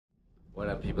What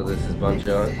up, people? This is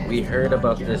Bunjo. We heard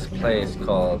about this place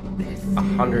called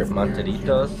 100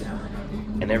 Montaditos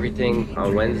and everything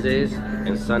on Wednesdays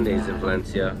and Sundays in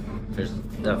Valencia. There's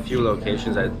a few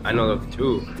locations. I know of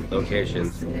 2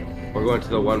 locations. We're going to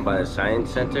the one by the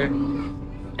Science Center.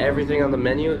 Everything on the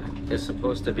menu is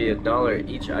supposed to be $1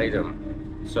 each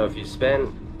item. So if you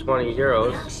spend 20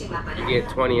 euros, you get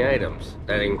 20 items.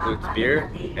 That includes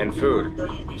beer and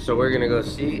food. So we're gonna go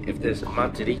see if this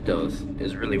Montaditos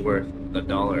is really worth the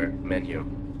 $1 menu.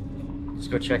 Let's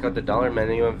go check out the $1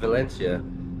 menu in Valencia.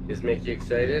 Is Mickey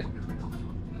excited?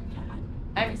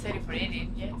 I'm excited for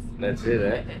eating, yes. That's it,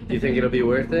 eh? Do you think it'll be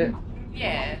worth it?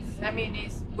 Yes, I mean,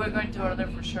 we're going to order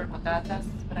for sure patatas,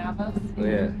 bravas.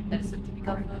 Yeah. That's a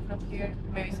typical food from here.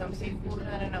 Maybe some seafood,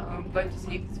 I don't know. I'm going to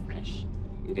see if it's fresh.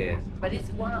 Yeah. But it's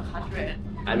 100.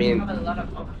 I mean, have a lot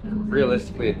of options.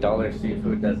 realistically, $1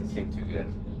 seafood doesn't seem too good.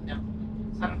 No.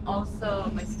 Also,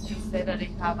 my sister said that they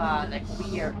have a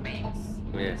weird mix.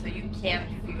 Yeah. So you can't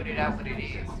figure it out what it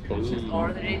is. You just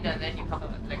order it and then you have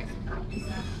a surprise.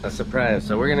 A surprise.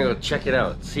 So we're gonna go check it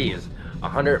out. See, is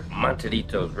 100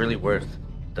 Montaditos really worth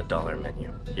the $1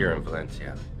 menu here in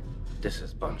Valencia? This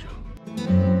is Bunjo.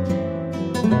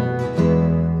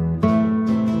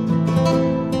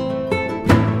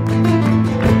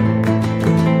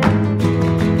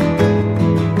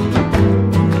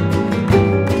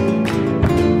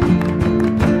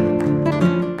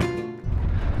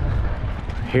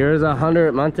 Here's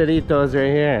 100 Montaditos right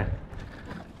here.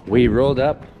 We rolled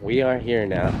up. We are here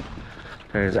now.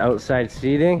 There's outside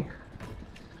seating.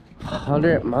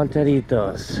 100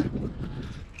 Montaditos.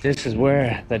 This is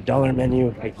where the $1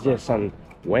 menu exists on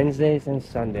Wednesdays and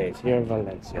Sundays here in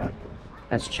Valencia.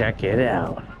 Let's check it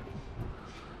out.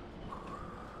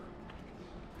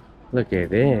 Look at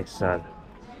this, son.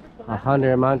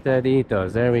 100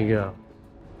 Montaditos. There we go.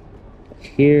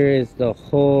 Here is the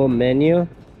whole menu.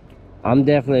 I'm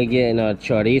definitely getting a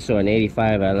chorizo and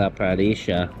 85 a la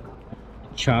parisha.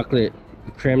 Chocolate,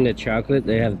 creme de chocolate.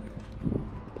 They have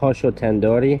pollo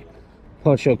tandoori,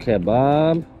 pollo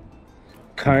kebab,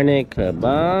 carne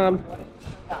kebab.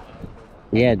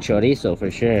 Yeah, chorizo for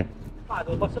sure.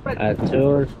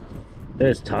 Atur.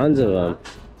 There's tons of them.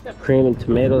 Cream and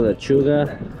tomato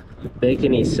lechuga,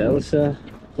 bacony salsa.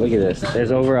 Look at this.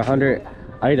 There's over 100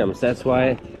 items. That's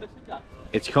why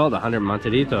it's called 100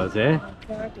 Montaditos, eh?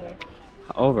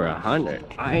 Over 100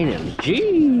 items.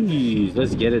 Jeez,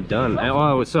 let's get it done.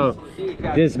 Oh, so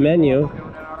this menu,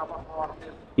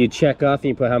 you check off and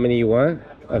you put how many you want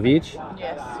of each?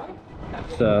 Yes.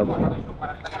 So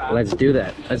let's do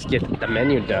that. Let's get the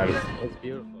menu done. It's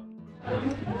beautiful.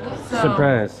 So,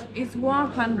 Surprise. It's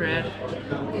 100.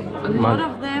 A lot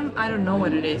of them, I don't know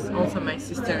what it is. Also, my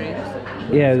sister is.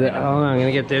 Yeah, hold on. I'm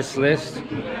gonna get this list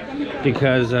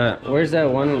because where's that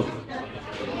one?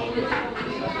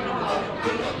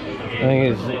 I think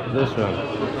it's this one.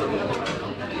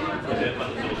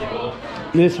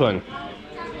 This one.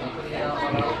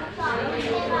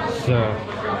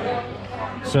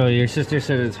 So your sister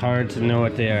said it's hard to know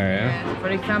what they are, yeah? For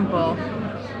example,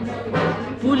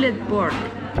 pulled pork.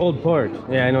 Pulled pork.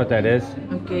 Yeah, I know what that is.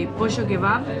 Okay, pollo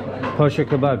kebab. Kosher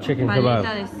kebab, chicken kebab.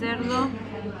 Paleta de cerdo.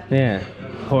 Yeah.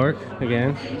 Pork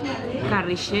again.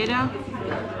 Carrillera.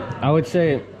 I would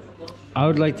say I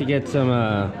would like to get some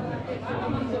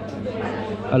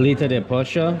alita de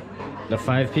pollo, the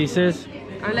 5 pieces.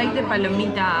 I like the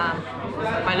palomita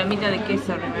de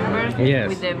queso, remember? Yes.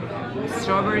 With the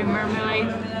strawberry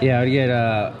marmalade. Yeah, I'd get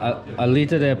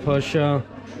alita de pollo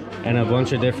and a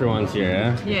bunch of different ones here,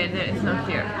 yeah? Yeah, it's not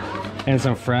here. And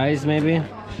some fries maybe?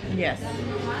 Yes.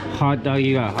 Hot dog,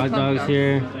 you got hot dogs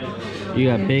here. You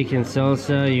got bacon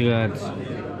salsa, you got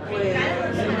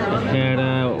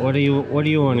what do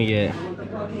you want to get?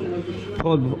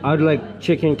 I'd like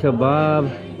chicken kebab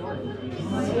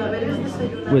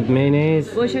with mayonnaise.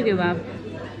 Pollo kebab.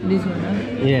 This one, huh?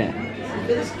 Yeah.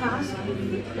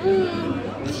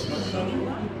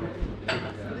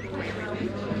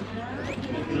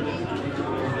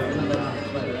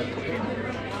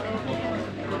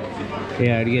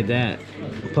 Yeah, I'd get that.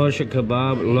 Pollo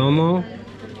kebab, lomo.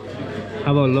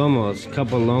 How about lomos?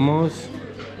 Couple lomos.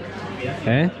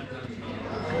 Eh?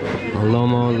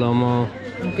 Lomo.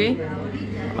 Okay.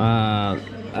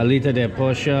 Alita de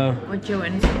pollo. 8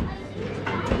 buenos.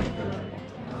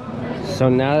 So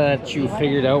now that you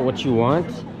figured out what you want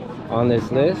on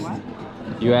this list,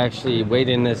 you actually wait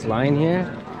in this line here,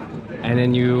 and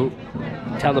then you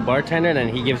tell the bartender, and then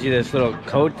he gives you this little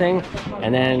code thing,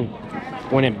 and then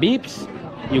when it beeps,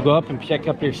 you go up and pick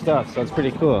up your stuff. So it's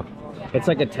pretty cool. It's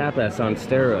like a tapas on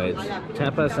steroids.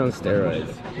 Tapas on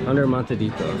steroids. 100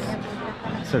 Montaditos.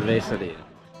 Cervecería.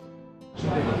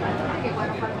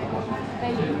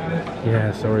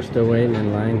 Yeah, so we're still waiting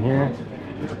in line here.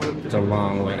 It's a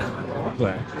long way,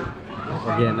 but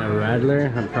we're getting a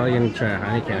Radler. I'm probably gonna try a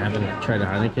Heineken. I haven't tried a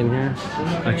Heineken here.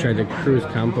 I tried the Cruz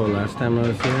Campo last time I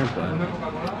was here, but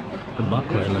the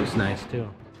Buckler looks nice too.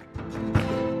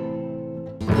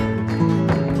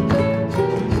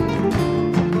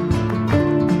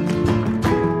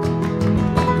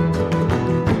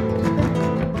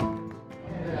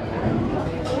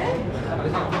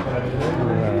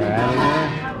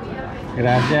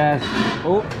 Gracias.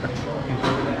 Oh.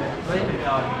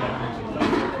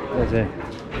 That's it.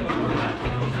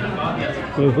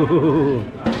 Ooh.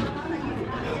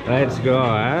 Let's go,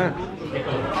 huh?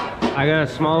 I got a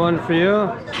small one for you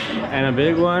and a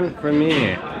big one for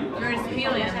me. You're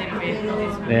spilling a little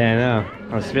bit. Yeah, I know.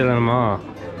 I'm spilling them all.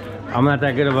 I'm not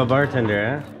that good of a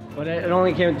bartender, huh? But it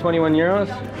only came 21 euros?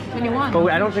 21. But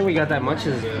I don't think we got that much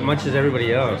as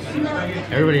everybody else.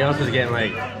 Everybody else was getting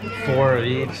like 4 of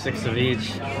each, 6 of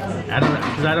each. I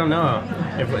don't know.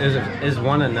 Is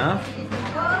one enough?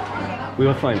 We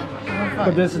will find.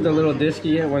 But this is the little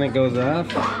disky when it goes off.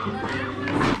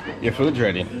 Your food's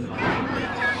ready.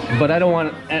 But I don't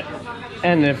want,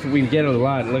 and if we get a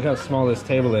lot, look how small this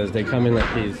table is. They come in like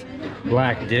these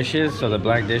black dishes, so the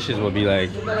black dishes will be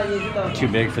like too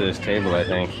big for this table, I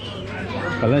think.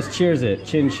 But let's cheers it.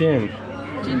 Chin chin.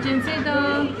 Chin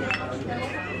chincito.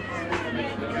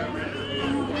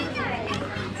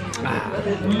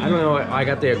 I don't know. I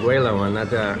got the Abuela one, not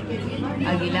the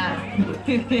Aguilar.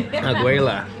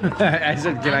 Abuela. I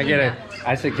said, can I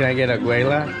get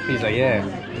Abuela? He's like, yeah.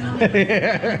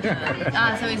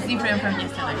 So it's different from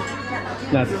yesterday.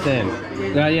 Not the same.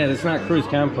 No, yeah, it's not Cruz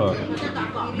Campo.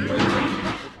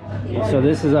 So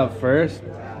this is up first.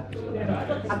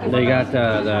 They got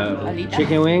the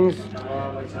chicken wings,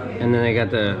 and then they got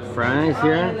the fries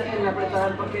here.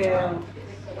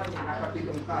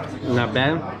 Not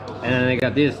bad. And then they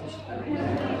got this.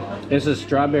 This is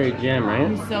strawberry jam,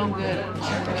 right? It's so good.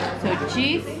 So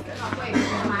cheese.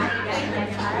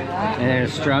 And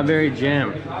strawberry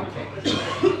jam.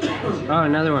 Oh,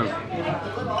 another one.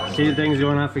 See, the thing's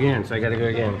going off again, so I gotta go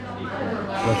again.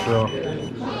 Let's roll.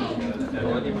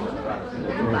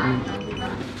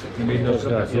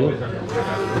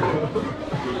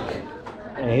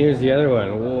 And here's the other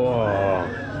one. Whoa.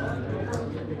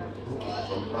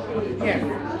 Here.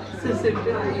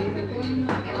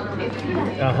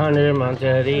 100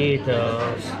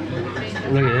 Montaditos.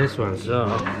 Look at this one. So,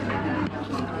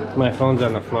 my phone's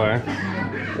on the floor.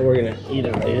 So we're gonna eat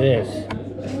them. Look at this.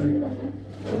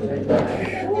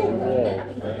 Whoa.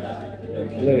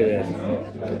 Look at this.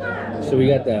 So we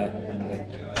got the.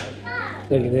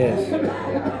 Look at this.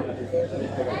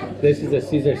 This is the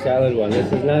Caesar salad one.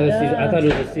 This is not a Caesar. I thought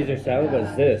it was a Caesar salad, but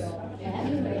it's this.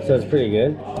 So it's pretty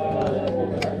good.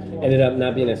 Ended up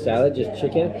not being a salad, just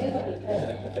chicken.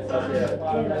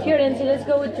 Here, Nancy, let's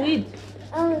go to eat.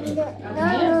 Yes,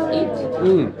 eat.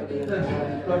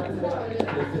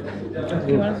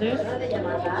 You want this?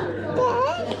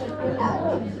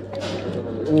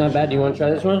 Not bad. Do you want to try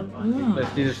this one? The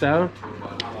Caesar salad.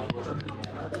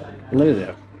 Look at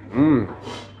that.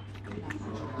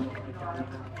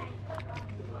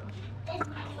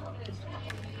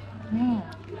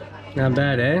 Not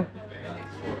bad, eh?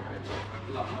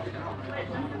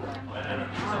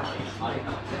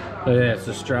 Look at that, it's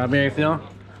the strawberry feel.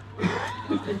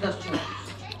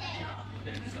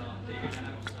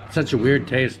 Such a weird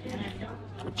taste.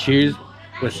 Cheese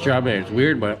with strawberry. It's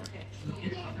weird, but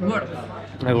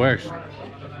it works.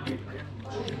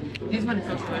 This one is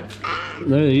so good.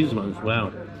 Look at these ones.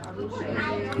 Wow.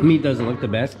 Meat doesn't look the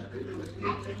best,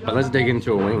 but let's dig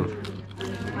into a wing.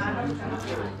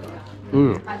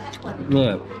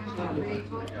 Look.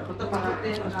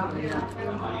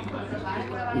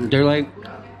 They're like,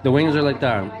 the wings are like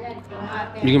the,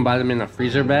 you can buy them in a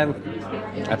freezer bag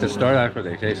at the store. That's what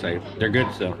they taste like. They're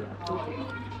good still.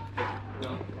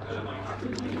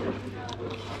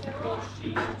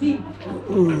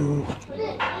 Ooh.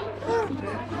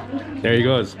 There he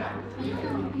goes.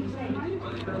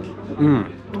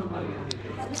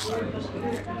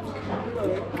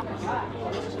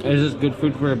 Is this good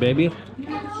food for a baby?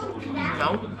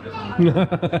 No.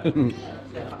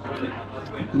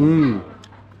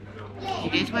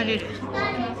 It is what it is.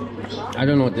 I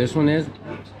don't know what this one is,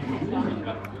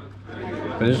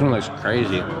 but this one looks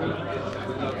crazy.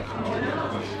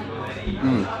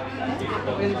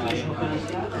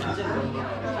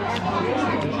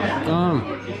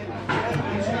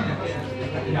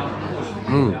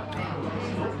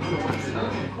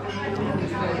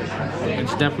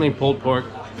 It's definitely pulled pork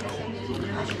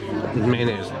with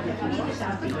mayonnaise.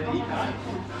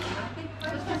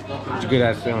 It's good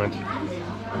ass sandwich.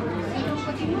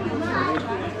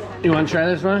 You want to try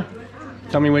this one?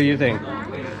 Tell me what you think.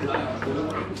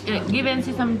 Give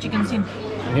Nancy some chicken sin.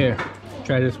 Here,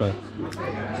 try this one.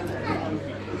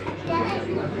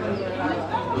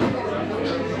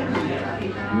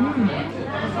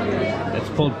 It's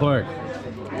pulled pork.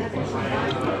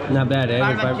 Not bad, eh?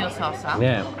 Barbecue sauce, huh?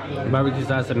 Yeah, barbecue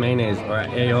sauce and mayonnaise or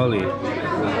aioli.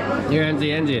 Here, Angie,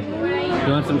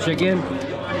 you want some chicken?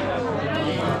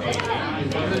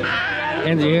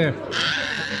 Angie, here.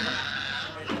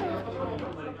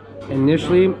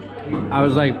 Initially, I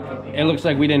was like, it looks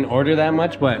like we didn't order that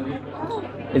much, but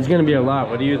it's gonna be a lot.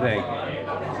 What do you think?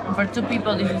 For 2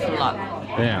 people, this is a lot.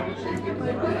 Yeah.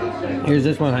 Here's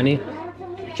this one, honey.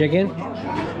 Chicken?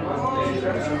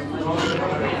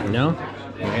 No?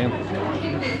 Okay.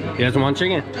 He doesn't want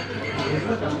chicken?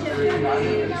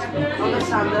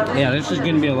 Yeah, this is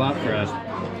gonna be a lot for us.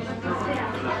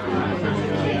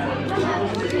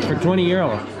 For 20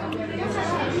 euro.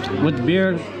 With the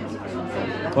beer,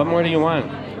 what more do you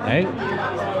want? Hey?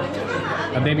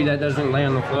 A baby that doesn't lay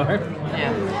on the floor?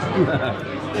 Yeah.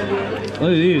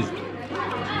 Look at these.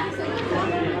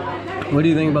 What do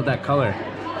you think about that color?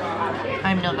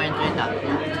 I'm not going to eat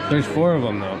that. There's 4 of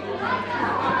them though.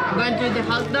 I'm going to eat the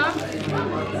hot dog.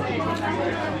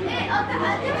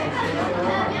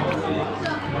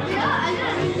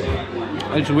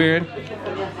 It's weird.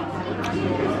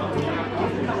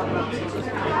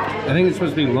 I think it's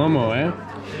supposed to be lomo, eh?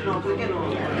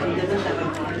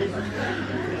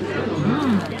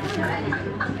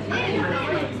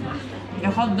 The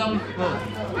hot dog is good.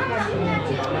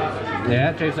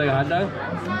 Yeah, it tastes like a hot dog.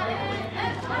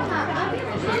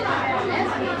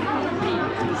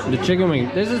 The chicken wing,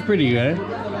 this is pretty good.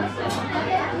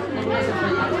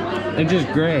 It's just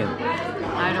gray.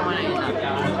 I don't want to eat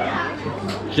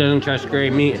that. She doesn't trust gray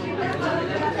meat.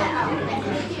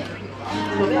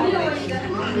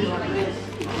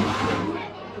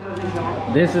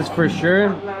 This is for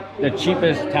sure the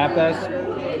cheapest tapas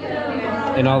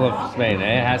in all of Spain.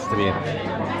 It has to be.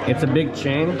 It's a big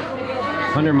chain.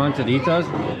 100 Montaditos.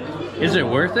 Is it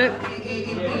worth it?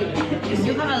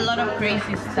 You have a lot of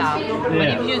crazy stuff, but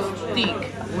if you stick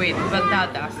with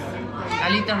patatas,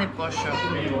 alitas de pollo,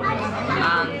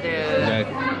 and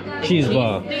the cheese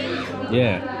ball.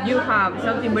 Yeah. You have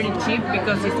something very cheap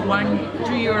because it's 2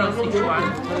 euros each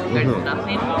one. There's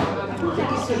nothing.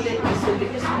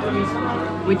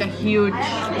 With a huge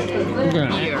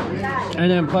beer. And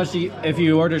then plus, if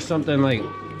you order something like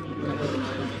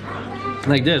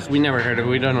this, we never heard of it.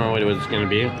 We don't know what it was going to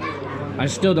be. I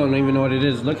still don't even know what it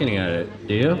is looking at it.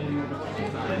 Do you?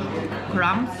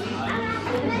 Crumbs?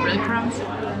 Breadcrumbs?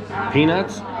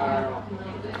 Peanuts?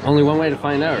 Only one way to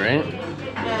find out, right?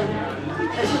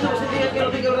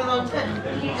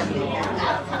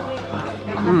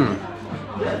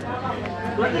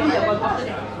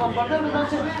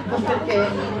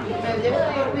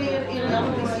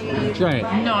 Try it.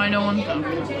 No, I don't want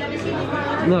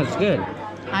to. No, it's good.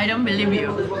 I don't believe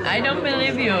you. I don't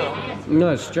believe you. No,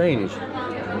 it's strange.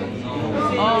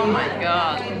 Oh my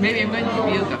god. Maybe I'm going to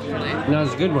puke after this. No,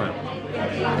 it's a good one.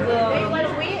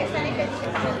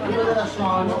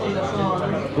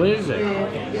 What is it?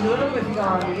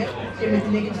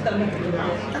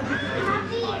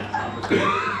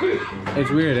 It's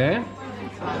weird, eh?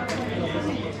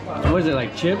 What is it,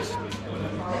 like chips?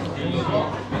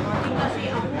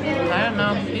 I don't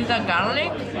know. Is that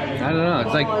garlic? I don't know.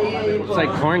 It's like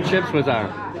corn chips with a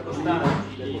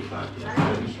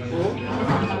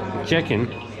chicken.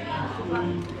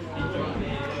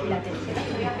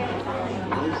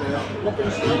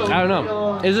 I don't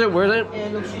know. Is it worth it?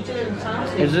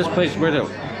 Is this place worth it?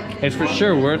 It's for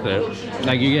sure worth it.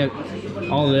 Like you get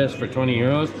all this for 20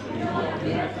 euros.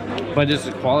 But is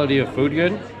the quality of food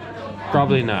good?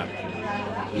 Probably not.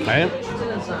 Right?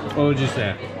 What would you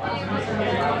say?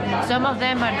 Some of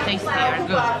them are tastier,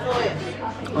 good.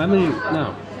 I mean,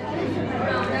 no.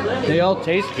 They all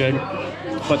taste good,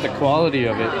 but the quality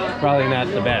of it probably not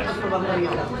the best.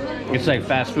 It's like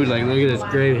fast food. Like look at this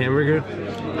great hamburger.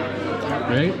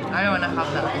 Right? I don't want to have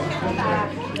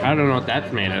that. I don't know what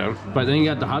that's made of. But then you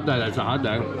got the hot dog, that's a hot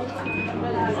dog.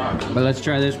 But let's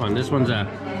try this one. This one's a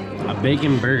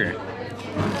bacon burger.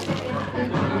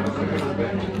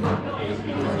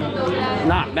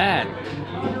 Not bad.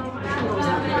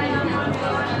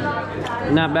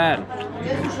 Not bad.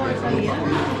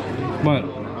 But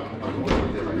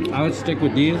I would stick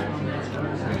with these.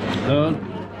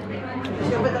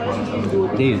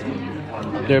 These.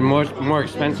 They're more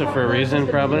expensive for a reason,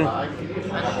 probably. And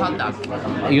a hot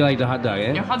dog. You like the hot dog,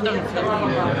 eh? Your hot dog is good.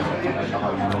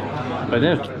 But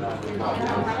this,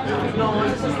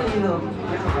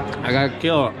 I gotta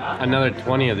kill another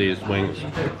 20 of these wings.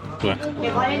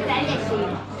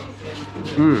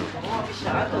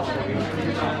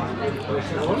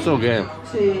 So good.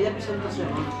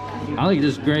 I like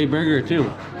this gray burger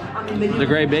too. The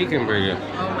gray bacon burger.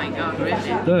 Oh my god, really? Look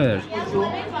at this.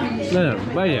 Look at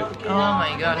it. Bite it. Oh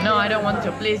my god, no, I don't want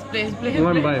to. Please, please, please.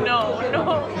 One bite. No,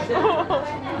 no.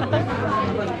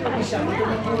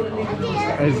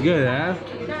 It's good, huh?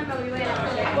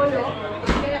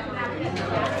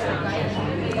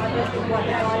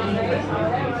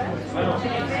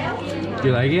 Do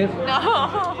you like it? No.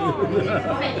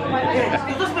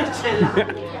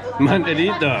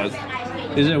 Montaditos.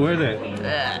 Is it worth it?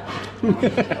 Ugh.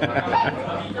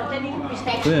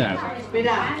 Yeah.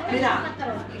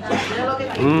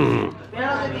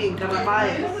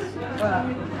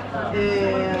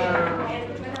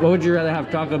 What would you rather have,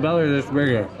 Taco Bell or this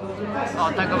burger?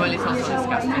 Oh, Taco Bell is also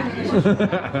disgusting.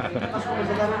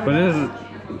 But this is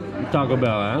Taco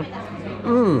Bell, huh?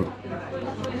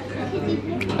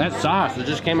 That sauce, it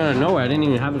just came out of nowhere. I didn't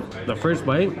even have the first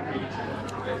bite.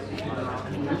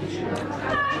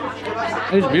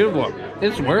 It's beautiful.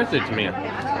 It's worth it to me.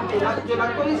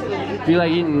 If you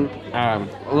like eating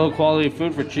low quality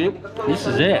food for cheap, this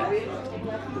is it.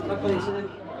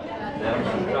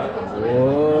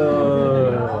 Whoa.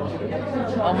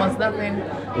 Almost nothing.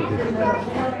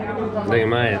 Look at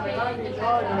mine.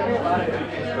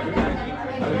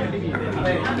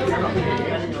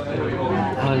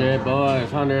 100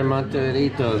 boys, 100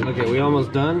 Montaditos. Look at, we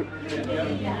almost done.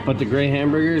 But the gray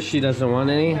hamburgers, she doesn't want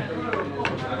any.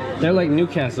 They're like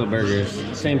Newcastle burgers.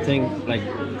 Same thing, like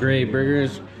gray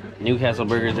burgers. Newcastle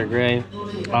burgers are gray.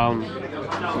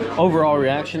 Overall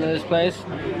reaction to this place,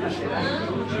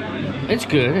 it's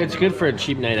good. It's good for a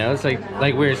cheap night out. It's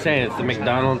like we were saying, it's the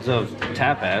McDonald's of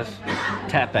tapas.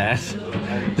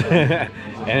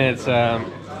 And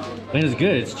it's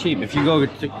good. It's cheap. If you go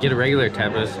to get a regular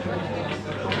tapas,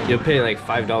 you'll pay like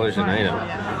 $5 an item.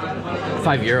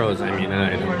 5 euros, I mean, an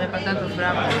item. For the patatas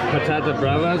bravas. Patata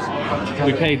bravas,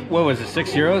 we paid, what was it,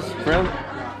 6 euros for them?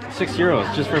 6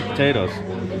 euros just for potatoes.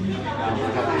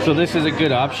 So this is a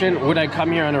good option. Would I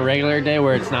come here on a regular day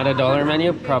where it's not a dollar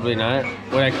menu? Probably not.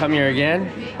 Would I come here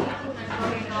again?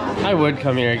 I would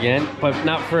come here again, but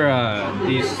not for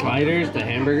these sliders, the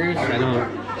hamburgers. I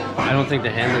don't think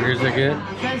the hamburgers are good.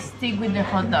 Let's stick with the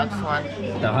hot dogs one.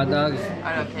 The hot dogs,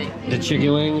 Okay. the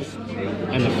chicken wings,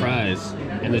 and the fries,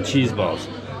 and the cheese balls.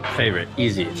 Favorite,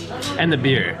 easy. And the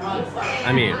beer.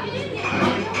 I mean,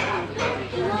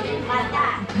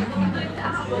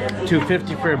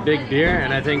 $2.50 for a big beer,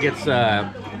 and I think it's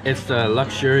the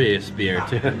luxurious beer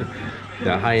too.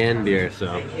 The high-end beer,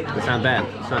 so it's not bad.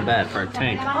 It's not bad for a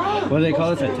tank. What do they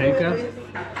call this? A tanka?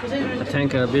 A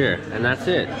tanka of beer, and that's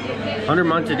it. 100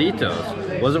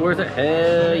 Montaditos. Was it worth it?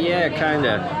 Hell yeah,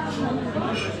 kinda.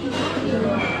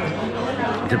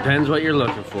 Depends what you're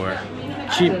looking for.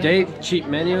 Cheap date, cheap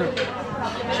menu.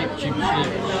 Cheap. Cheap.